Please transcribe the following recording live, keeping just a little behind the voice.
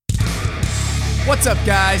What's up,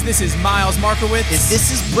 guys? This is Miles Markowitz. And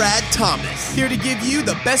this is Brad Thomas. Here to give you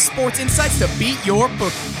the best sports insights to beat your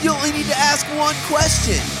book. You only need to ask one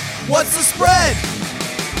question. What's the spread?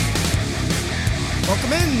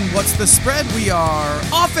 Welcome in. What's the spread? We are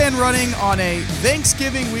off and running on a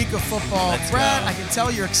Thanksgiving week of football. Let's Brad, go. I can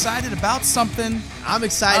tell you're excited about something. I'm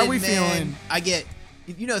excited, How are we man. feeling?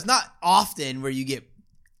 It's not often where you get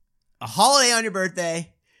a holiday on your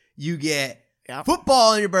birthday, you get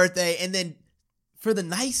football on your birthday, and then for the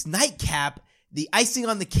nice nightcap, the icing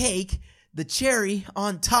on the cake, the cherry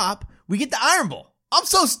on top, we get the Iron Bowl. I'm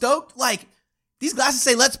so stoked. Like, these glasses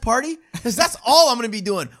say let's party, because that's all I'm going to be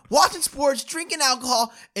doing. Watching sports, drinking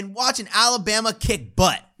alcohol, and watching Alabama kick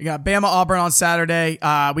butt. You got Bama Auburn on Saturday.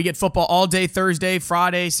 We get football all day Thursday,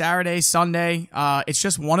 Friday, Saturday, Sunday. It's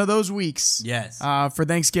just one of those weeks. Yes. For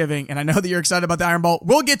Thanksgiving. And I know that you're excited about the Iron Bowl.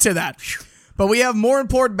 We'll get to that. But we have more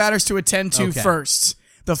important matters to attend to first.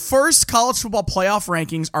 The first college football playoff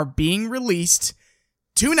rankings are being released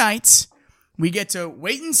tonight. We get to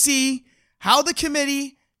wait and see how the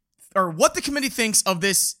committee, or what the committee thinks of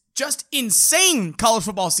this just insane college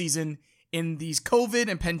football season in these COVID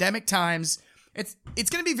and pandemic times. It's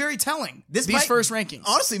going to be very telling. These first rankings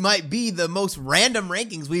Honestly might be the most random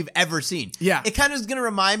rankings we've ever seen. Yeah. It kind of is going to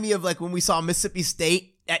remind me of like when we saw Mississippi State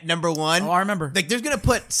at number 1. Oh, I remember. Like, there's going to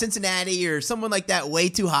put Cincinnati or someone like that way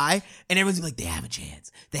too high, and everyone's going to be like, they have a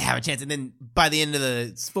chance. They have a chance. And then by the end of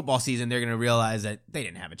the football season, they're going to realize that they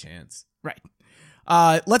didn't have a chance. Right.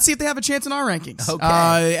 Let's see if they have a chance in our rankings.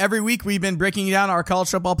 Okay. Every week we've been breaking down our college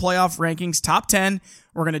football playoff rankings, top 10.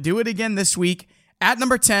 We're going to do it again this week. At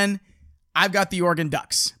number 10, I've got the Oregon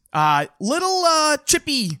Ducks. Little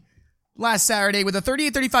chippy last Saturday with a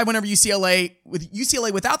 38-35 win over UCLA. With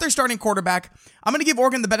UCLA without their starting quarterback, I'm going to give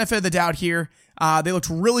Oregon the benefit of the doubt here. They looked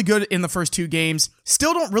really good in the first 2 games.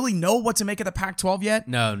 Still don't really know what to make of the Pac-12 yet.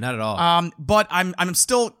 No, not at all. But I'm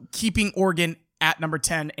still keeping Oregon at number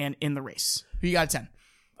 10 and in the race. Who you got at 10?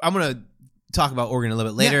 I'm going to talk about Oregon a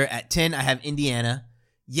little bit later. Yeah. At 10, I have Indiana.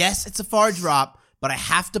 Yes, it's a far drop, but I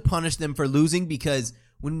have to punish them for losing because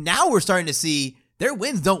now we're starting to see their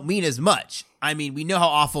wins don't mean as much. I mean, we know how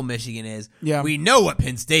awful Michigan is. Yeah. We know what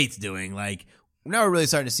Penn State's doing. Like, now we're really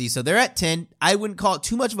starting to see. So they're at 10. I wouldn't call it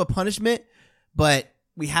too much of a punishment, but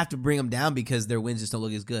we have to bring them down because their wins just don't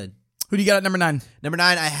look as good. Who do you got at number 9? Number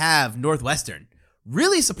 9, I have Northwestern.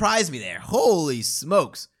 Really surprised me there. Holy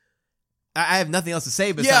smokes. I have nothing else to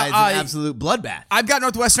say besides an absolute bloodbath. I've got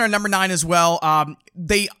Northwestern at number 9 as well.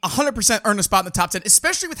 They 100% earned a spot in the top 10,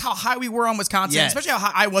 especially with how high we were on Wisconsin, especially how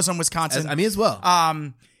high I was on Wisconsin. As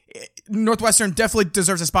well. Northwestern definitely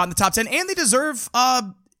deserves a spot in the top 10, and they deserve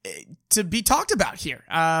to be talked about here.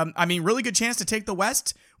 Really good chance to take the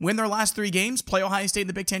West, win their last 3 games, play Ohio State in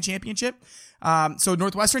the Big Ten Championship. So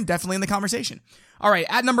Northwestern definitely in the conversation. All right,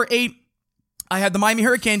 at number 8, I had the Miami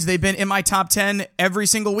Hurricanes. They've been in my top 10 every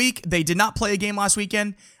single week. They did not play a game last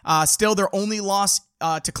weekend. Still their only loss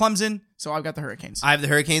to Clemson. So I've got the Hurricanes. I have the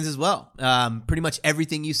Hurricanes as well. Pretty much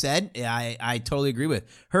everything you said, I totally agree with.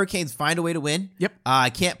 Hurricanes find a way to win. Yep. I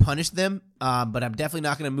can't punish them, but I'm definitely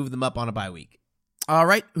not going to move them up on a bye week. All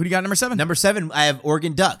right. Who do you got at number 7? Number 7, I have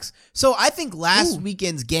Oregon Ducks. So I think last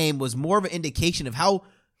weekend's game was more of an indication of how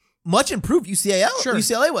much improved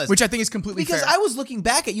UCLA was. Which I think is completely fair. Because I was looking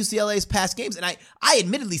back at UCLA's past games, and I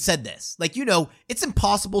admittedly said this. Like, it's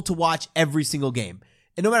impossible to watch every single game.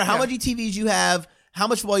 And no matter how much TVs you have, how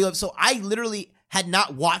much football you have. So I literally had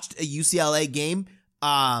not watched a UCLA game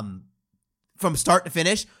from start to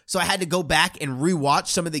finish. So I had to go back and rewatch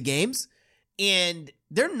some of the games. And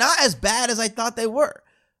they're not as bad as I thought they were.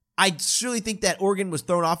 I surely think that Oregon was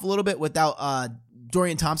thrown off a little bit without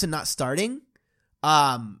Dorian Thompson not starting.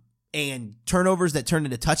 And turnovers that turned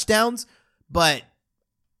into touchdowns, but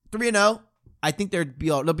 3-0, I think they'll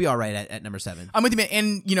be all right at number 7. I'm with you, man.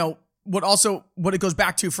 And what it goes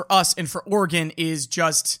back to for us and for Oregon is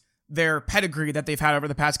just their pedigree that they've had over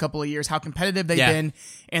the past couple of years, how competitive they've been,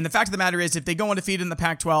 and the fact of the matter is, if they go undefeated in the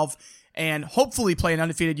Pac-12 and hopefully play an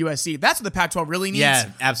undefeated USC, that's what the Pac-12 really needs.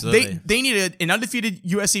 Yeah, absolutely. They need an undefeated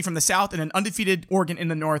USC from the South and an undefeated Oregon in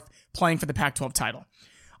the North playing for the Pac-12 title.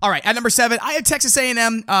 All right, at number 7, I have Texas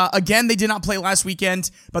A&M. Again, they did not play last weekend,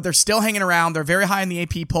 but they're still hanging around. They're very high in the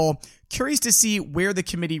AP poll. Curious to see where the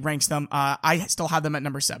committee ranks them. I still have them at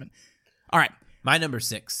number 7. All right. My number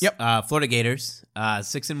 6. Yep. Florida Gators,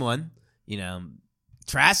 6-1.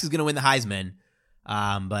 Trask is going to win the Heisman,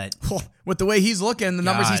 but with the way he's looking, the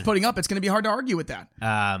numbers he's putting up, it's going to be hard to argue with that.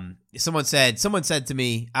 Someone said to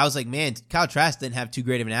me, I was like, man, Kyle Trask didn't have too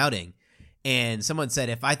great of an outing. And someone said,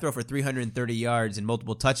 if I throw for 330 yards and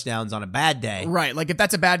multiple touchdowns on a bad day, right? Like if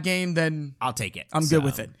that's a bad game, then I'll take it. I'm good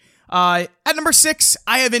with it. At number 6,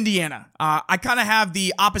 I have Indiana. I kind of have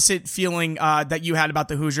the opposite feeling that you had about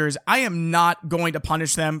the Hoosiers. I am not going to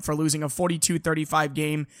punish them for losing a 42-35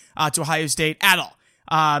 game to Ohio State at all.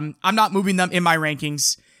 I'm not moving them in my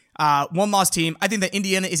rankings. One-loss team. I think that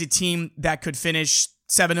Indiana is a team that could finish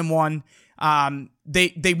 7-1.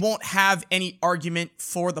 They won't have any argument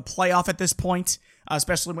for the playoff at this point,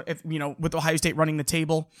 especially if, with Ohio State running the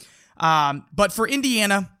table. But for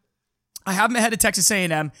Indiana, I have them ahead of Texas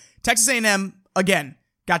A&M. Texas A&M, again,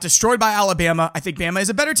 got destroyed by Alabama. I think Bama is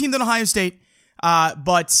a better team than Ohio State,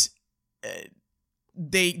 but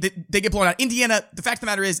they get blown out. Indiana, the fact of the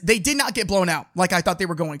matter is, they did not get blown out like I thought they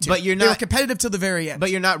were going to. But they were competitive till the very end.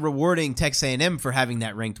 But you're not rewarding Texas A&M for having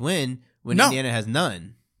that ranked win when Indiana has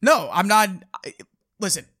none. No, I'm not.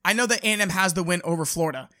 Listen, I know that A&M has the win over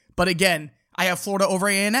Florida, but again, I have Florida over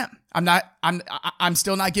A&M. I'm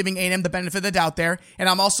still not giving A&M the benefit of the doubt there, and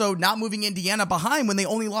I'm also not moving Indiana behind when they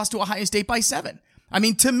only lost to Ohio State by 7. I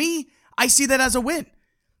mean, to me, I see that as a win.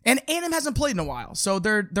 And A&M hasn't played in a while, so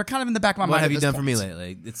they're kind of in the back of my mind. What have you done for me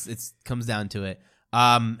lately? It's comes down to it.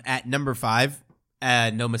 At number 5,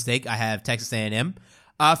 no mistake, I have Texas A&M.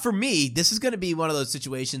 For me, this is going to be one of those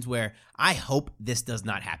situations where I hope this does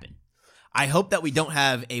not happen. I hope that we don't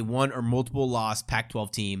have a one or multiple loss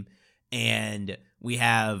Pac-12 team, and we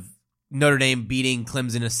have Notre Dame beating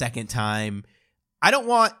Clemson a second time. I don't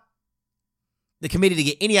want the committee to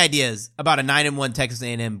get any ideas about a 9-1 Texas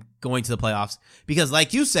A&M going to the playoffs, because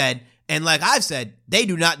like you said, and like I've said, they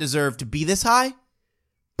do not deserve to be this high,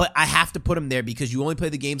 but I have to put them there because you only play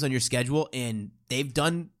the games on your schedule, and they've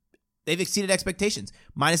exceeded expectations,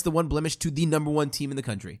 minus the one blemish to the number 1 team in the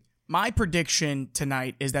country. My prediction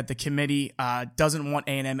tonight is that the committee doesn't want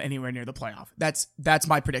A&M anywhere near the playoff. That's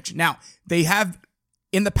my prediction. Now, they have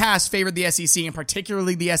in the past favored the SEC, and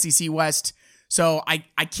particularly the SEC West, so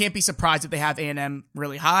I can't be surprised if they have A&M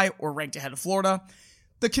really high or ranked ahead of Florida.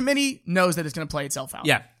 The committee knows that it's going to play itself out.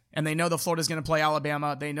 Yeah. And they know that Florida's going to play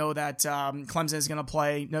Alabama. They know that Clemson is going to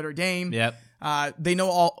play Notre Dame. Yep. They know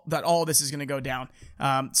all of this is going to go down.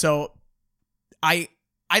 So I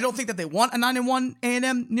don't think that they want a 9-1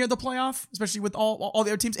 A&M near the playoff, especially with all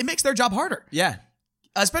the other teams. It makes their job harder. Yeah.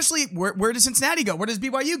 Especially where does Cincinnati go? Where does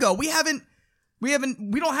BYU go? We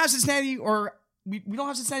don't have Cincinnati or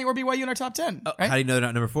BYU in our top 10. Right? How do you know they're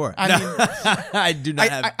not number 4? I mean, I do not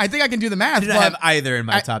have. I think I can do the math. I do not have either in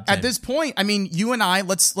my top 10. At this point, I mean, you and I,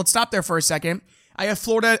 let's stop there for a second. I have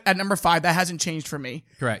Florida at number 5. That hasn't changed for me.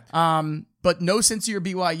 Correct. But no Cincy or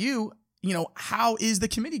BYU. How is the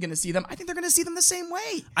committee going to see them? I think they're going to see them the same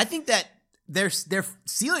way. I think that their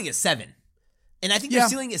ceiling is 7. And I think their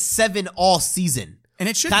ceiling is 7 all season. And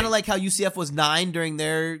it should kind of like how UCF was 9 during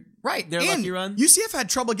their lucky run. UCF had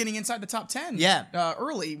trouble getting inside the top 10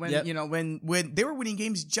 early when when they were winning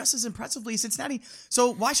games just as impressively as Cincinnati.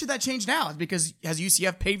 So why should that change now? It's because has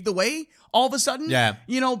UCF paved the way all of a sudden? Yeah.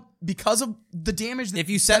 Because of the damage that if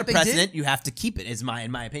you set a precedent, you have to keep it, in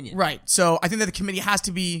my opinion. Right. So I think that the committee has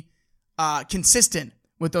to be consistent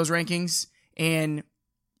with those rankings, and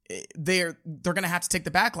they're going to have to take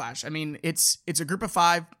the backlash. I mean, it's a group of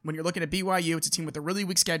 5. When you're looking at BYU, it's a team with a really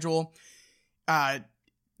weak schedule.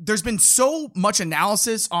 There's been so much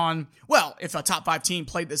analysis on, well, if a top 5 team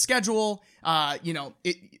played the schedule,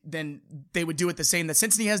 then they would do it the same that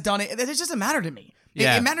Cincinnati has done it. It just doesn't matter to me.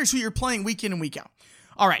 Yeah. It matters who you're playing week in and week out.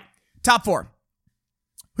 All right, top 4.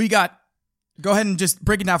 Who you got? Go ahead and just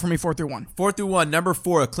break it down for me 4 through 1. 4 through 1. Number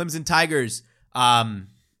 4, Clemson Tigers.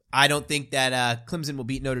 I don't think that Clemson will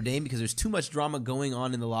beat Notre Dame because there's too much drama going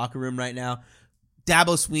on in the locker room right now.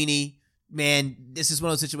 Dabo Swinney, man, this is one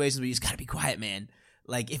of those situations where you just got to be quiet, man.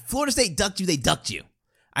 Like, if Florida State ducked you, they ducked you.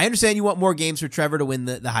 I understand you want more games for Trevor to win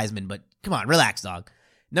the Heisman, but come on, relax, dog.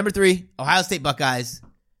 Number 3, Ohio State Buckeyes.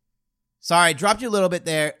 Sorry, dropped you a little bit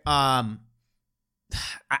there. I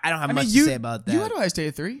don't have much to say about that. You had Ohio State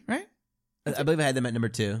at 3, right? I believe I had them at number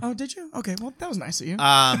 2. Oh, did you? Okay, well, that was nice of you.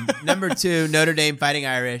 Number 2, Notre Dame Fighting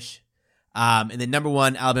Irish. And then number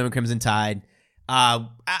 1, Alabama Crimson Tide.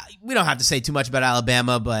 We don't have to say too much about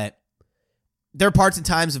Alabama, but there are parts and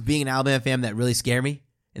times of being an Alabama fan that really scare me,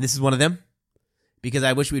 and this is one of them, because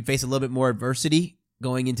I wish we'd face a little bit more adversity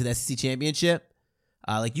going into the SEC championship.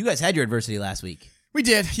 Like you guys had your adversity last week. We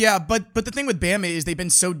did, yeah, but the thing with Bama is they've been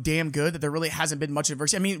so damn good that there really hasn't been much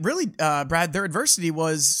adversity. I mean, really, Brad, their adversity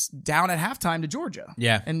was down at halftime to Georgia.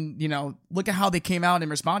 Yeah. And, look at how they came out and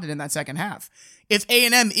responded in that second half. If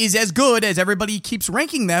A&M is as good as everybody keeps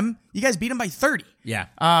ranking them, you guys beat them by 30. Yeah.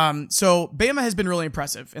 So Bama has been really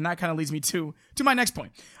impressive, and that kind of leads me to my next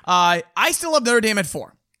point. I still have Notre Dame at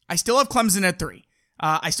 4. I still have Clemson at 3.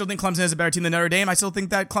 I still think Clemson is a better team than Notre Dame. I still think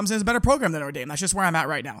that Clemson is a better program than Notre Dame. That's just where I'm at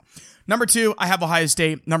right now. Number 2, I have Ohio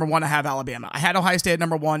State. Number 1, I have Alabama. I had Ohio State at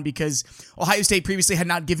number 1 because Ohio State previously had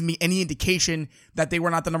not given me any indication that they were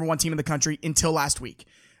not the number 1 team in the country until last week.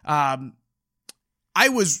 I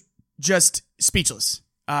was just speechless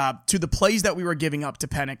to the plays that we were giving up to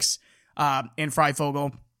Penix and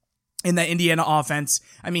Freifogel in that Indiana offense.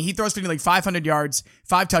 I mean, he throws for like 500 yards,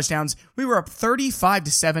 5 touchdowns. We were up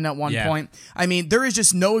 35-7 at one point. I mean, there is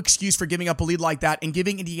just no excuse for giving up a lead like that and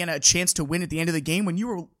giving Indiana a chance to win at the end of the game when you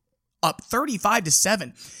were up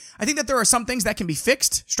 35-7. I think that there are some things that can be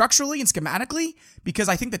fixed structurally and schematically because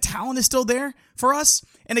I think the talent is still there for us.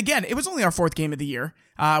 And again, it was only our 4th game of the year.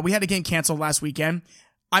 We had a game canceled last weekend.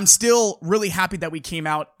 I'm still really happy that we came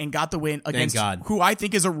out and got the win against who I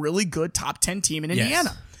think is a really good top 10 team in Indiana.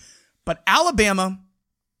 Yes. But Alabama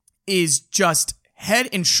is just head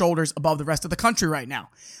and shoulders above the rest of the country right now.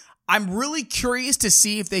 I'm really curious to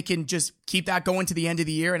see if they can just keep that going to the end of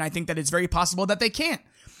the year, and I think that it's very possible that they can.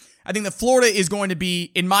 I think that Florida is going to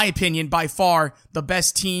be, in my opinion, by far the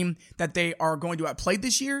best team that they are going to have played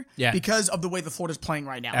this year because of the way the Florida's playing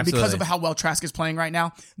right now. Absolutely. Because of how well Trask is playing right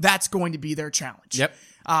now. That's going to be their challenge. Yep.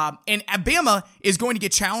 And Alabama is going to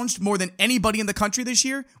get challenged more than anybody in the country this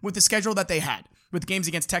year with the schedule that they had, with games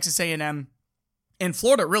against Texas A&M and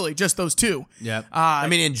Florida, really, just those 2. Yeah. I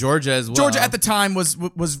mean, in Georgia as well. Georgia at the time was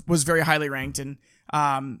very highly ranked. And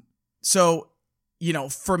so, you know,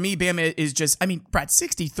 for me, Bama is just, I mean, Brad,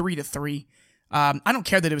 63-3. I don't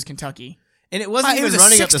care that it was Kentucky. And it wasn't even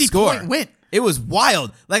running up the score. Win. It was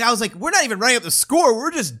wild. Like, I was like, we're not even running up the score.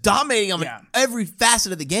 We're just dominating them in every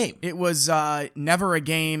facet of the game. It was never a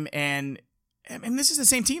game, and this is the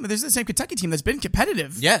same team. This is the same Kentucky team that's been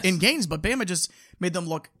competitive in games, but Bama just made them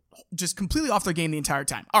look just completely off their game the entire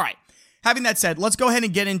time. All right. Having that said, let's go ahead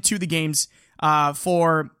and get into the games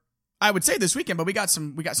for, I would say, this weekend, but we got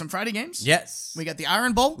some Friday games. Yes. We got the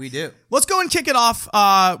Iron Bowl. We do. Let's go and kick it off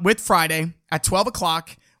with Friday at 12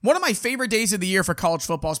 o'clock. One of my favorite days of the year for college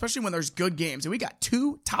football, especially when there's good games. And we got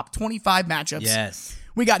 2 top 25 matchups. Yes.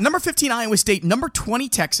 We got number 15 Iowa State, number 20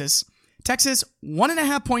 Texas. Texas,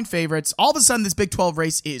 1.5-point favorites. All of a sudden, this Big 12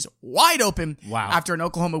 race is wide open after an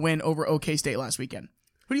Oklahoma win over OK State last weekend.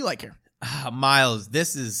 Who do you like here? Miles,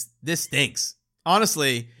 this stinks.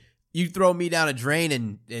 Honestly, you throw me down a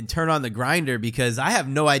drain and turn on the grinder because I have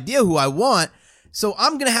no idea who I want. So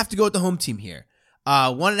I'm going to have to go with the home team here.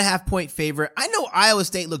 1.5-point favorite. I know Iowa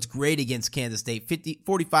State looks great against Kansas State,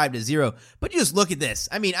 45-0. But you just look at this.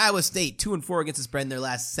 I mean, Iowa State 2-4 against the spread in their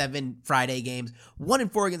last 7 Friday games,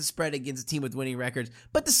 1-4 against the spread against a team with winning records.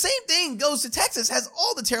 But the same thing goes to Texas, has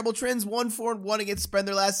all the terrible trends, 1-4-1 against the spread in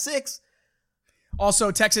their last 6.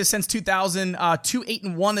 Also, Texas since 2000,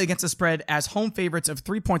 2-8-1 against the spread as home favorites of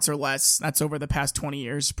 3 points or less. That's over the past 20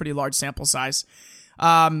 years. Pretty large sample size.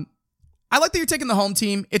 I like that you're taking the home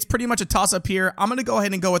team. It's pretty much a toss-up here. I'm going to go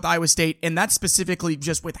ahead and go with Iowa State, and that's specifically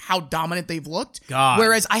just with how dominant they've looked.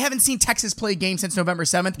 Whereas I haven't seen Texas play a game since November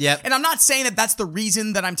 7th. Yep. And I'm not saying that that's the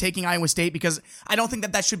reason that I'm taking Iowa State, because I don't think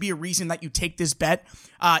that that should be a reason that you take this bet.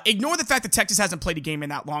 Ignore the fact that Texas hasn't played a game in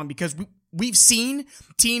that long, because we've seen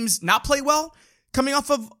teams not play well coming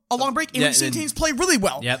off of a long break, and we've seen teams play really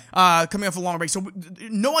well coming off a long break. So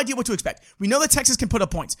no idea what to expect. We know that Texas can put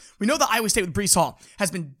up points. We know that Iowa State with Breece Hall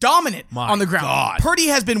has been dominant on the ground. Purdy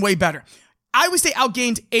has been way better. Iowa State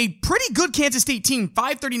outgained a pretty good Kansas State team,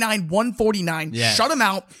 539-149. Shut them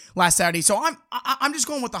out last Saturday. So I'm just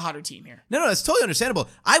going with the hotter team here. No, that's totally understandable.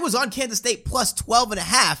 I was on Kansas State plus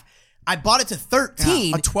 12.5. I bought it to 13.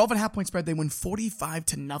 Yeah, a 12.5-point spread. They win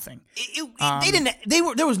 45-0.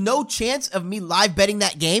 There was no chance of me live betting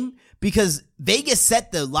that game because Vegas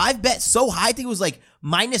set the live bet so high. I think it was like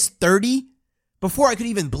minus 30 before I could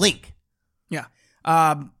even blink. Yeah.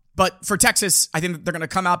 But for Texas, I think they're going to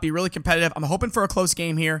come out, be really competitive. I'm hoping for a close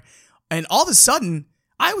game here. And all of a sudden,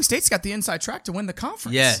 Iowa State's got the inside track to win the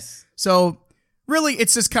conference. Yes. So really,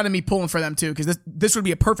 it's just kind of me pulling for them, too, because this would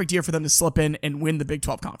be a perfect year for them to slip in and win the Big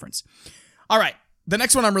 12 conference. All right. The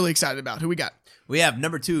next one I'm really excited about. Who we got? We have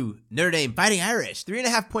number 2, Notre Dame Fighting Irish,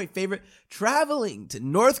 3.5-point favorite, traveling to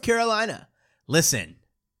North Carolina. Listen,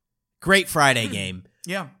 great Friday game.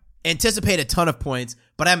 Yeah. Anticipate a ton of points,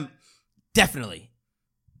 but I'm definitely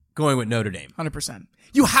going with Notre Dame. 100%.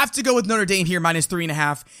 You have to go with Notre Dame here, minus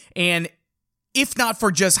 3.5. And if not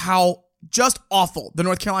for just how awful the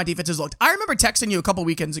North Carolina defenses looked. I remember texting you a couple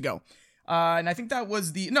weekends ago, and I think that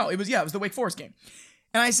was it was the Wake Forest game.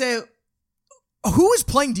 And I say, who is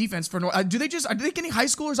playing defense for North? Are they getting high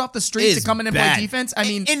schoolers off the street to come in and play defense? I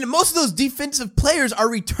mean, and most of those defensive players are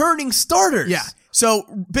returning starters. Yeah. So,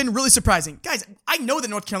 been really surprising. Guys, I know that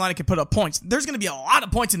North Carolina can put up points. There's going to be a lot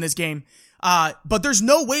of points in this game. But there's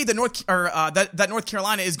no way that North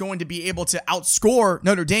Carolina is going to be able to outscore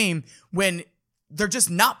Notre Dame when they're just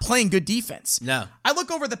not playing good defense. No. I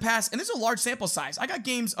look over the past, and this is a large sample size. I got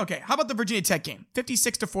games. Okay, how about the Virginia Tech game?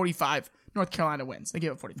 56-45. North Carolina wins. They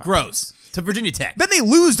gave up 45. Gross. To Virginia Tech. Then they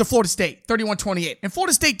lose to Florida State, 31-28. And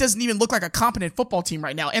Florida State doesn't even look like a competent football team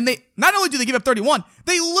right now. And they not only do they give up 31,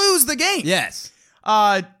 they lose the game. Yes.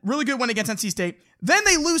 Really good win against NC State. Then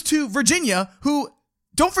they lose to Virginia, who,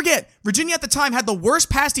 don't forget, Virginia at the time had the worst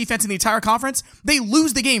pass defense in the entire conference. They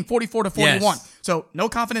lose the game 44-41. Yes. So no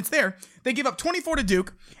confidence there. They give up 24 to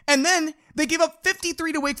Duke, and then they give up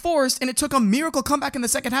 53 to Wake Forest, and it took a miracle comeback in the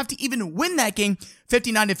second half to even win that game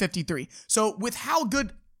 59-53. So with how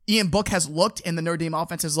good Ian Book has looked and the Notre Dame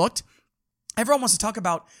offense has looked, everyone wants to talk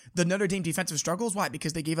about the Notre Dame defensive struggles. Why?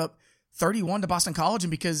 Because they gave up 31 to Boston College,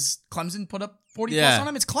 and because Clemson put up 40 plus on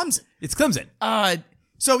them. It's Clemson. It's Clemson.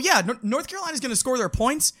 So yeah, North Carolina's going to score their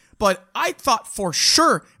points, but I thought for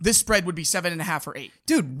sure this spread would be 7.5 or 8.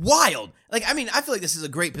 Dude, wild. Like, I mean, I feel like this is a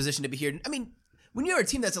great position to be here. I mean, when you're a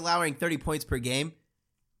team that's allowing 30 points per game,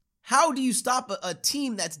 how do you stop a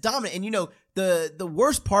team that's dominant? And, you know, the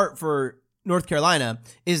worst part for North Carolina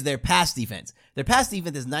is their pass defense. Their pass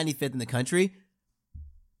defense is 95th in the country.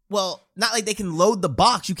 Well, not like they can load the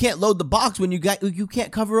box. You can't load the box when you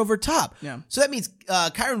can't cover over top. Yeah. So that means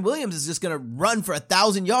Kyron Williams is just going to run for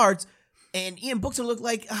 1,000 yards, and Ian Book's going to look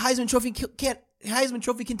like a Heisman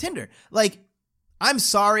Trophy contender. Like, I'm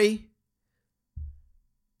sorry,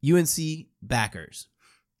 UNC backers.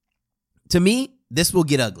 To me, this will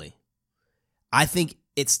get ugly. I think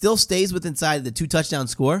it still stays within inside the 2-touchdown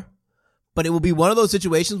score, but it will be one of those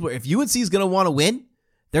situations where if UNC is going to want to win,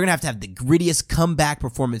 they're going to have the grittiest comeback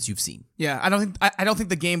performance you've seen. Yeah, I don't think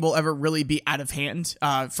the game will ever really be out of hand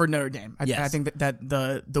for Notre Dame. I think that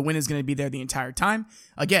the win is going to be there the entire time.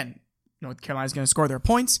 Again, North Carolina's going to score their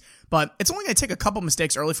points, but it's only going to take a couple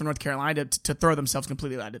mistakes early for North Carolina to throw themselves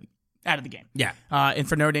completely out of the game. Yeah. And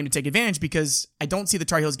for Notre Dame to take advantage, because I don't see the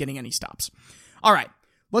Tar Heels getting any stops. All right,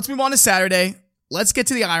 let's move on to Saturday. Let's get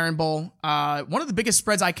to the Iron Bowl. One of the biggest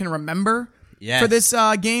spreads I can remember for this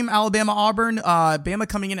game, Alabama-Auburn. Bama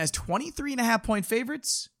coming in as 23.5-point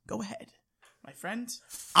favorites. Go ahead, my friend.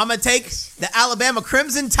 I'm going to take the Alabama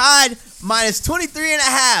Crimson Tide minus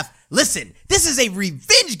 23.5. Listen, this is a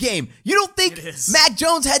revenge game. You don't think Mac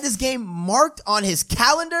Jones had this game marked on his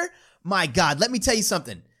calendar? My God, let me tell you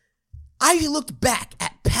something. I looked back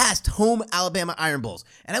at past home Alabama Iron Bowls,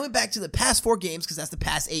 and I went back to the past 4 games because that's the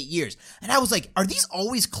past 8 years. And I was like, are these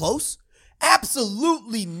always close?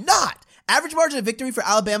 Absolutely not. Average margin of victory for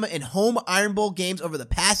Alabama in home Iron Bowl games over the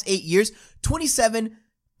past 8 years, 27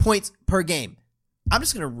 points per game. I'm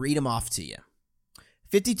just going to read them off to you.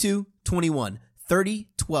 52-21,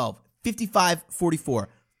 30-12, 55-44,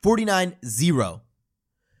 49-0.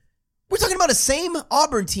 We're talking about a same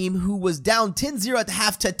Auburn team who was down 10-0 at the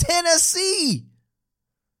half to Tennessee.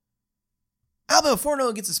 Alabama 4-0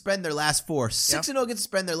 against the spread in their last 4. 6-0 against the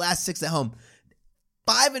spread in their last 6 at home.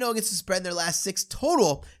 5-0 against the spread in their last 6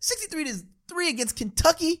 total. 63-3 against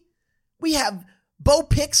Kentucky. We have Bo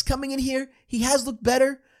Picks coming in here. He has looked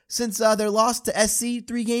better since their loss to SC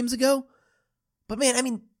 3 games ago. But man, I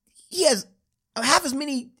mean, he has half as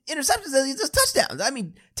many interceptions as he does touchdowns. I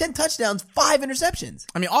mean, 10 touchdowns, 5 interceptions.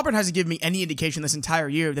 I mean, Auburn hasn't given me any indication this entire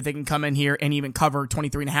year that they can come in here and even cover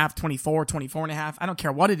 23.5, 24, 24.5. I don't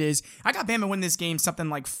care what it is. I got Bama win this game something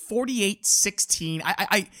like 48-16.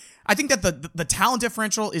 I think that the talent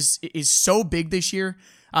differential is so big this year.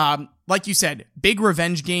 Like you said, big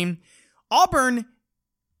revenge game. Auburn,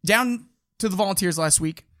 down to the Volunteers last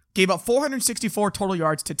week, gave up 464 total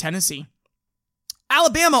yards to Tennessee.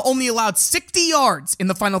 Alabama only allowed 60 yards in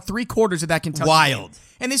the final 3 quarters of that Kentucky game.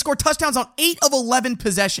 And they scored touchdowns on 8 of 11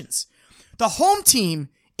 possessions. The home team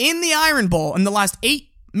in the Iron Bowl in the last 8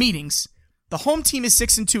 meetings, the home team is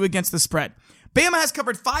 6-2 against the spread. Bama has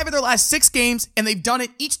covered 5 of their last 6 games, and they've done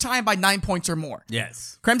it each time by 9 points or more.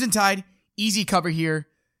 Yes. Crimson Tide, easy cover here.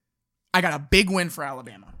 I got a big win for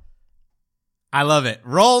Alabama. I love it.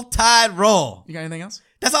 Roll Tide, roll. You got anything else?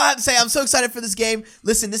 That's all I have to say. I'm so excited for this game.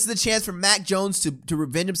 Listen, this is a chance for Mac Jones to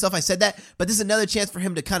revenge himself. I said that, but this is another chance for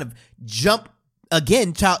him to kind of jump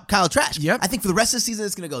again, Kyle Trask. Yep. I think for the rest of the season,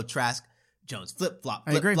 it's going to go Trask, Jones, flip-flop,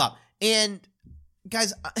 flip-flop. And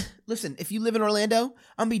guys, listen, if you live in Orlando,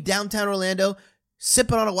 I'm going to be downtown Orlando,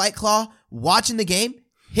 sipping on a White Claw, watching the game.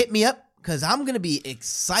 Hit me up because I'm going to be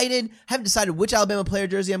excited. I haven't decided which Alabama player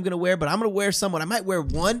jersey I'm going to wear, but I'm going to wear someone. I might wear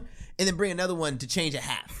one and then bring another one to change at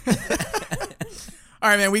half. All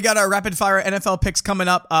right, man, we got our rapid fire NFL picks coming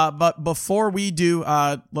up. But before we do,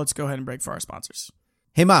 let's go ahead and break for our sponsors.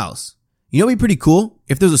 Hey, Miles, You know what'd be pretty cool?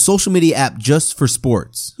 If there's a social media app just for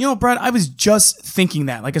sports. You know, Brad, I was just thinking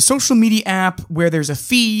that. Like a social media app where there's a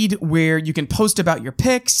feed where you can post about your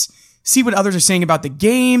picks, see what others are saying about the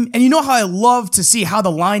game, and you know how I love to see how the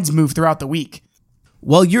lines move throughout the week.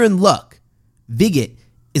 Well, you're in luck. Viget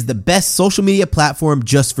is the best social media platform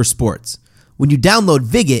just for sports. When you download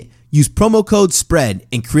Viget, use promo code SPREAD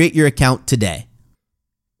and create your account today.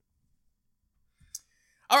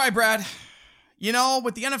 All right, Brad. You know,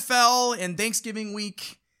 with the NFL and Thanksgiving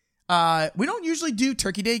week, we don't usually do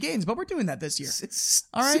Turkey Day games, but we're doing that this year. It's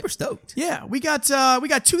all right. Super stoked. Yeah, we got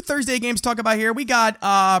 2 Thursday games to talk about here. We got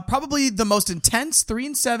probably the most intense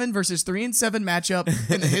 3-7 versus 3-7 matchup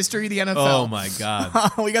in the history of the NFL. Oh my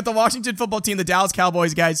God. We got the Washington football team, the Dallas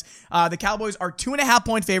Cowboys, guys. The Cowboys are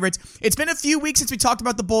 2.5-point favorites. It's been a few weeks since we talked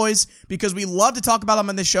about the boys because we love to talk about them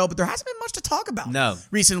on this show, but there hasn't been much to talk about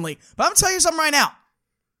recently. But I'm gonna tell you something right now.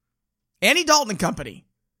 Andy Dalton and company.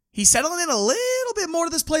 He's settling in a little bit more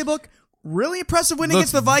to this playbook. Really impressive win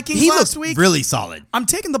against the Vikings last week. Really solid. I'm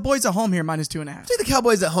taking the boys at home here, -2.5. Take the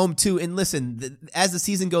Cowboys at home too. And listen, as the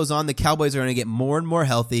season goes on, the Cowboys are going to get more and more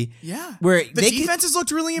healthy. Yeah. Where the defense has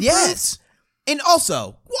looked really improved. Yes. And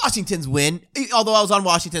also, Washington's win, although I was on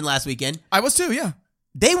Washington last weekend. I was too, yeah.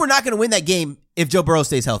 They were not going to win that game if Joe Burrow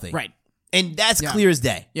stays healthy. Right. And that's clear as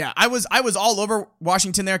day. Yeah, I was all over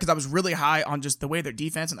Washington there because I was really high on just the way their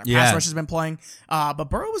defense and their pass rush has been playing. But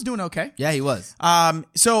Burrow was doing okay. Yeah, he was.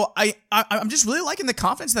 So I'm just really liking the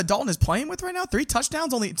confidence that Dalton is playing with right now. 3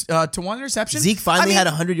 touchdowns, only to 1 interception. Zeke finally had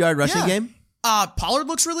a 100-yard rushing game. Pollard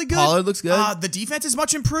looks really good. The defense is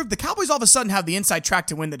much improved. The Cowboys all of a sudden have the inside track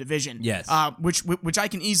to win the division. Yes. Which I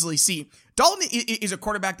can easily see. Dalton is a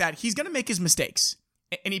quarterback that he's going to make his mistakes.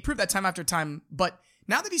 And he proved that time after time. But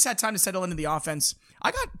now that he's had time to settle into the offense,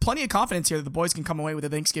 I got plenty of confidence here that the boys can come away with a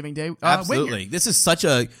Thanksgiving Day Absolutely. win. This is such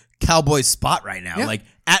a Cowboys spot right now. Yeah. Like,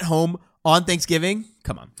 at home on Thanksgiving.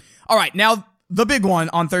 Come on. All right, now the big one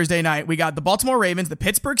on Thursday night. We got the Baltimore Ravens, the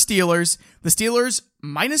Pittsburgh Steelers. The Steelers,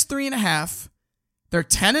 -3.5. They're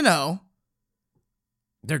 10-0.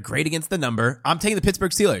 They're great against the number. I'm taking the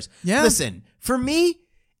Pittsburgh Steelers. Yeah. Listen, for me,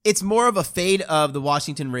 it's more of a fade of the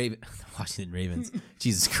Washington Ravens.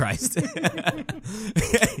 Jesus Christ. Maybe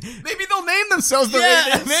they'll name themselves the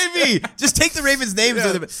Ravens. Maybe. Just take the Ravens' names.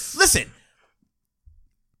 Yeah. Listen,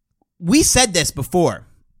 we said this before.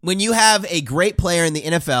 When you have a great player in the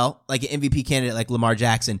NFL, like an MVP candidate like Lamar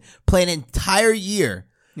Jackson, play an entire year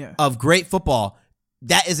of great football,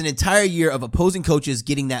 that is an entire year of opposing coaches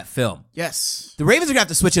getting that film. Yes. The Ravens are going to have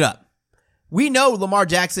to switch it up. We know Lamar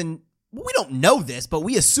Jackson, we don't know this, but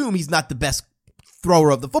we assume he's not the best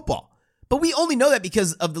thrower of the football. But we only know that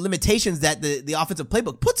because of the limitations that the offensive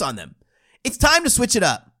playbook puts on them. It's time to switch it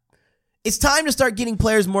up. It's time to start getting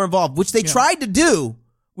players more involved, which they tried to do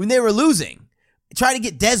when they were losing. Try to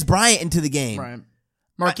get Dez Bryant into the game. Right.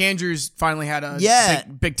 Mark Andrews finally had a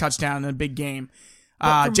big touchdown in a big game.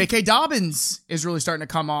 J.K. Dobbins is really starting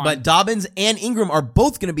to come on. But Dobbins and Ingram are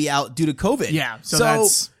both going to be out due to COVID. Yeah, so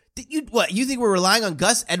that's... You think we're relying on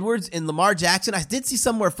Gus Edwards and Lamar Jackson? I did see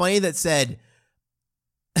somewhere funny that said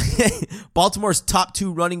Baltimore's top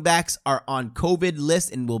 2 running backs are on COVID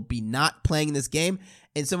list and will be not playing in this game.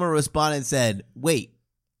 And someone responded and said, wait,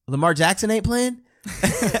 Lamar Jackson ain't playing?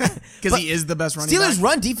 Because he is the best running back. Steelers'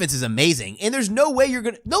 run defense is amazing. And there's no way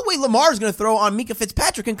Lamar's going to throw on Minkah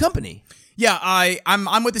Fitzpatrick and company. Yeah,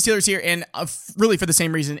 I'm with the Steelers here, and really for the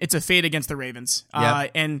same reason. It's a fade against the Ravens.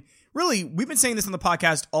 And really, we've been saying this on the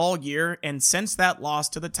podcast all year, and since that loss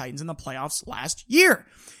to the Titans in the playoffs last year.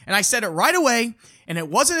 And I said it right away, and it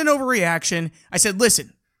wasn't an overreaction. I said,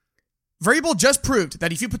 listen, Vrabel just proved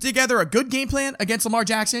that if you put together a good game plan against Lamar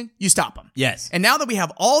Jackson, you stop him. Yes. And now that we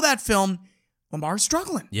have all that film, Lamar's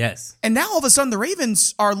struggling. Yes. And now all of a sudden the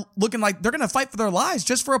Ravens are looking like they're going to fight for their lives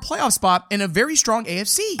just for a playoff spot in a very strong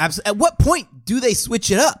AFC. Absolutely. At what point do they switch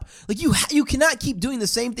it up? Like you cannot keep doing the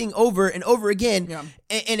same thing over and over again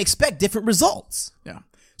and expect different results. Yeah.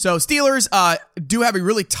 So Steelers do have a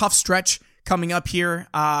really tough stretch coming up here.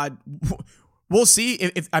 We'll see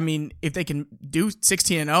if they can do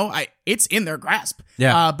 16-0. It's in their grasp.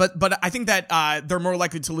 Yeah. But I think that they're more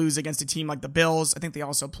likely to lose against a team like the Bills. I think they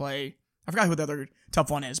also play. I forgot who the other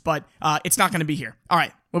tough one is, but it's not going to be here. All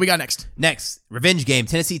right, what we got next? Next, revenge game.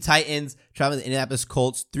 Tennessee Titans traveling to the Indianapolis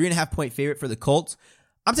Colts. 3.5-point favorite for the Colts.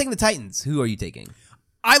 I'm taking the Titans. Who are you taking?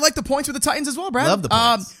 I like the points with the Titans as well, Brad. Love the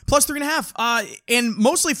points. Plus 3.5. And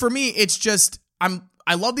mostly for me, it's just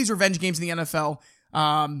I love these revenge games in the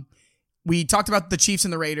NFL. We talked about the Chiefs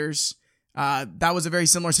and the Raiders. That was a very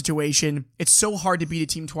similar situation. It's so hard to beat a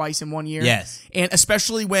team twice in 1 year. Yes. And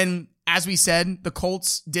especially when, as we said, the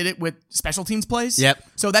Colts did it with special teams plays. Yep.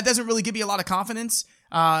 So that doesn't really give you a lot of confidence.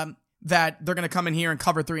 that they're going to come in here and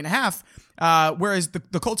cover 3.5. Whereas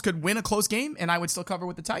the Colts could win a close game, and I would still cover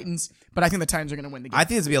with the Titans. But I think the Titans are going to win the game. I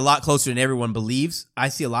think it's going to be a lot closer than everyone believes. I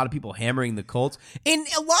see a lot of people hammering the Colts. And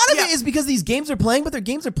a lot of it is because these games are playing, but their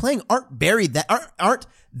games are playing aren't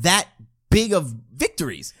that big of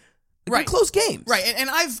victories. Right. Close games. Right. And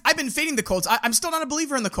I've been fading the Colts. I'm still not a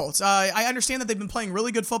believer in the Colts. I understand that they've been playing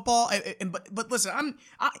really good football. But listen,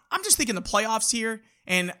 I'm just thinking the playoffs here.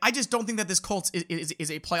 And I just don't think that this Colts is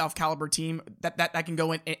a playoff caliber team that can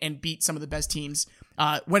go in and beat some of the best teams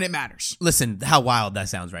when it matters. Listen, how wild that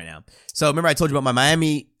sounds right now. So remember I told you about my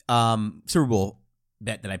Miami Super Bowl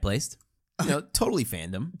bet that I placed? Totally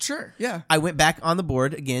fandom. Sure, yeah. I went back on the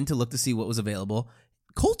board again to look to see what was available.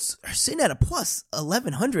 Colts are sitting at a plus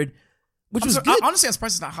 1,100, which was good. Honestly, I'm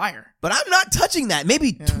surprised it's not higher. But I'm not touching that.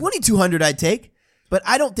 Maybe 2,200 I'd take. But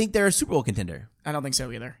I don't think they're a Super Bowl contender. I don't think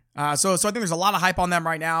so either. So I think there's a lot of hype on them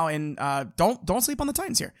right now, and don't sleep on the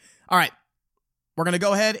Titans here. All right, we're gonna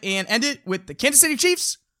go ahead and end it with the Kansas City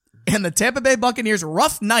Chiefs and the Tampa Bay Buccaneers.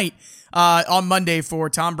 Rough night on Monday for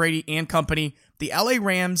Tom Brady and company. The LA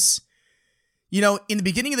Rams. In the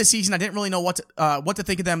beginning of the season, I didn't really know what to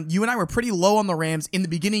think of them. You and I were pretty low on the Rams in the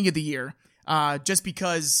beginning of the year, just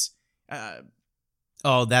because.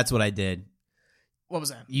 That's what I did. What was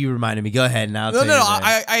that? You reminded me. Go ahead now. No.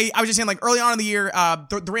 I was just saying, like, early on in the year,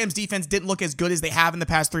 the Rams defense didn't look as good as they have in the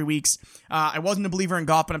past 3 weeks. I wasn't a believer in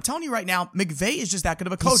Goff, but I'm telling you right now, McVay is just that good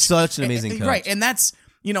of a coach. He's such an amazing coach. Right, and that's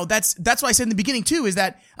what I said in the beginning too, is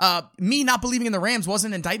that me not believing in the Rams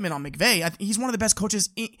wasn't an indictment on McVay. He's one of the best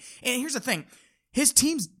coaches. And here's the thing, his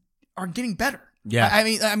teams are getting better. Yeah.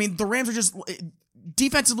 I mean, the Rams are just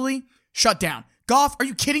defensively shut down. Goff, are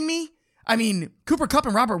you kidding me? I mean, Cooper Kupp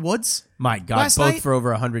and Robert Woods. My God, both for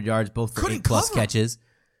over 100 yards, both for 8+ catches.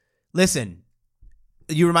 Listen,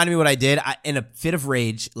 you reminded me what I did. In a fit of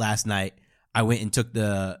rage last night, I went and took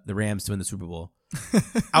the Rams to win the Super Bowl.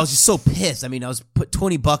 I was just so pissed. I mean, I was put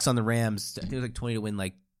 $20 on the Rams. I think it was like 20 to win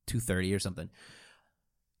like 230 or something.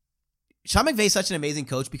 Sean McVay is such an amazing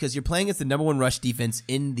coach because you're playing against the number one rush defense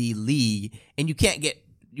in the league, and you can't get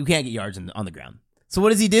yards on the ground. So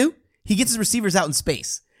what does he do? He gets his receivers out in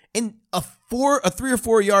space. And a 3 or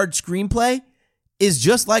 4 yard screenplay is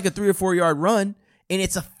just like a 3 or 4 yard run, and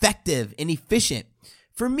it's effective and efficient.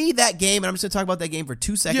 For me, that game, and I'm just going to talk about that game for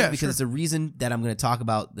 2 seconds because it's a reason that I'm going to talk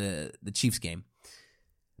about the Chiefs game.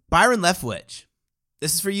 Byron Leftwich,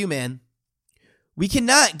 this is for you, man. We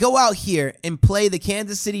cannot go out here and play the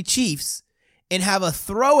Kansas City Chiefs and have a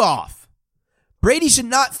throw off. Brady should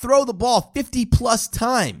not throw the ball 50+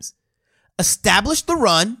 times. Establish the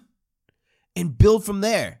run and build from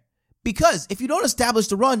there. Because if you don't establish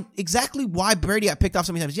the run, exactly why Brady got picked off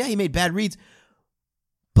so many times. Yeah, he made bad reads.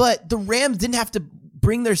 But the Rams didn't have to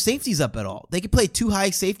bring their safeties up at all. They could play 2 high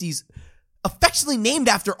safeties, affectionately named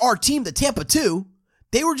after our team, the Tampa 2.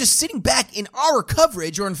 They were just sitting back in our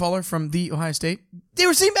coverage. Jordan Fuller from the Ohio State. They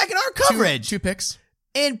were sitting back in our coverage. 2 picks.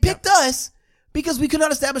 And picked us because we could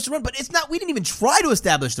not establish the run. But it's not, we didn't even try to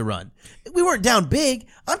establish the run. We weren't down big.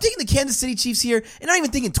 I'm taking the Kansas City Chiefs here and not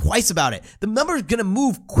even thinking twice about it. The number is going to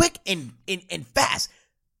move quick and fast.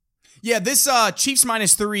 Yeah, this Chiefs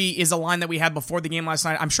 -3 is a line that we had before the game last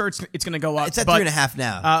night. I'm sure it's going to go up. It's at 3.5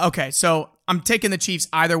 now. Okay, so I'm taking the Chiefs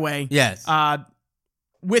either way. Yes.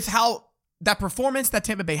 With how that performance that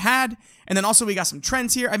Tampa Bay had, and then also we got some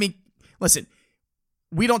trends here. I mean, listen,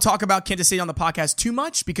 we don't talk about Kansas City on the podcast too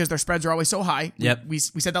much because their spreads are always so high. Yep. We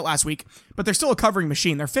said that last week, but they're still a covering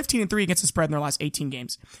machine. They're 15-3 against the spread in their last 18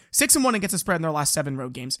 games, 6-1 against the spread in their last 7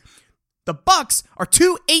 road games. The Bucs are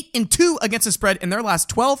 2-8-2 against the spread in their last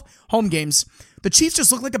 12 home games. The Chiefs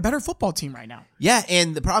just look like a better football team right now. Yeah,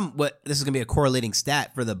 and the problem, this is going to be a correlating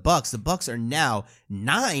stat for the Bucs. The Bucs are now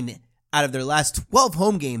 9 out of their last 12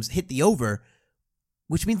 home games hit the over,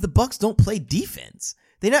 which means the Bucs don't play defense.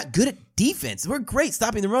 They're not good at defense. We're great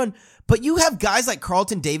stopping the run, but you have guys like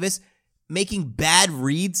Carlton Davis making bad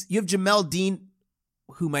reads. You have Jamel Dean,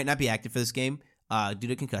 who might not be active for this game due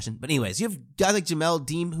to concussion. But anyways, you have guys like Jamel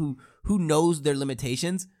Dean who knows their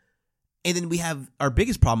limitations. And then we have our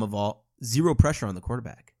biggest problem of all, zero pressure on the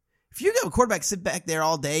quarterback. If you have a quarterback sit back there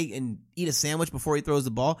all day and eat a sandwich before he throws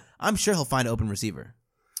the ball, I'm sure he'll find an open receiver.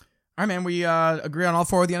 All right, man. We agree on all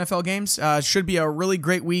 4 of the NFL games. Should be a really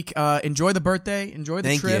great week. Enjoy the birthday. Enjoy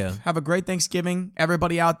the trip. You. Have a great Thanksgiving.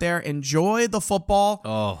 Everybody out there, enjoy the football.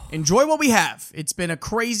 Oh. Enjoy what we have. It's been a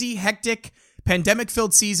crazy, hectic,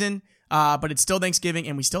 pandemic-filled season, but it's still Thanksgiving,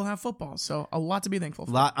 and we still have football. So a lot to be thankful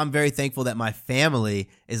for. I'm very thankful that my family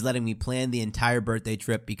is letting me plan the entire birthday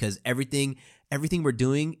trip because everything we're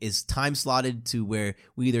doing is time slotted to where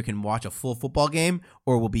we either can watch a full football game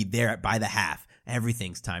or we'll be there by the half.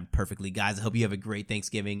 Everything's timed perfectly. Guys, I hope you have a great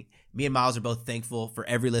Thanksgiving. Me and Miles are both thankful for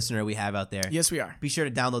every listener we have out there. Yes, we are. Be sure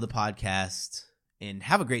to download the podcast and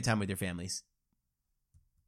have a great time with your families.